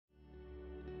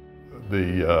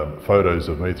The photos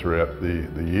of me throughout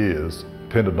the years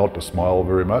tended not to smile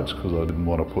very much because I didn't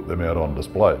want to put them out on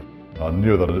display. I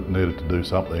knew that I needed to do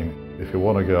something. If you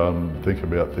want to go and think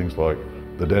about things like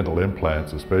the dental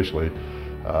implants especially,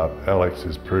 Alex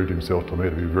has proved himself to me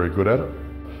to be very good at it.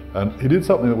 And he did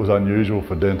something that was unusual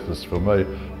for dentists for me.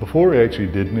 Before he actually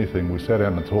did anything, we sat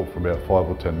down and talked for about 5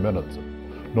 or 10 minutes.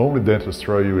 Normally dentists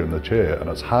throw you in the chair and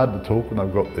it's hard to talk when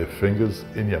they've got their fingers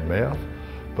in your mouth.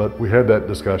 But we had that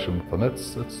discussion and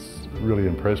that's really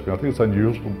impressed me. I think it's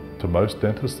unusual to most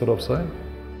dentists that I've seen.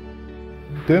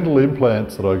 Dental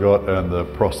implants that I got and the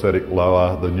prosthetic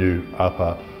lower, the new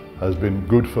upper, has been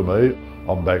good for me.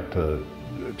 I'm back to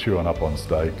chewing up on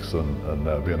steaks and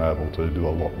being able to do a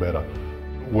lot better.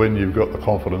 When you've got the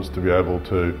confidence to be able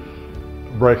to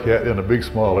break out in a big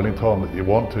smile anytime that you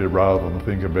want to, rather than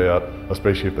think about,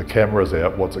 especially if the camera's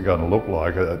out, what's it going to look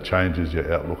like, it changes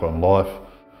your outlook on life.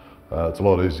 It's a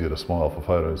lot easier to smile for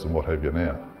photos than what have you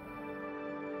now.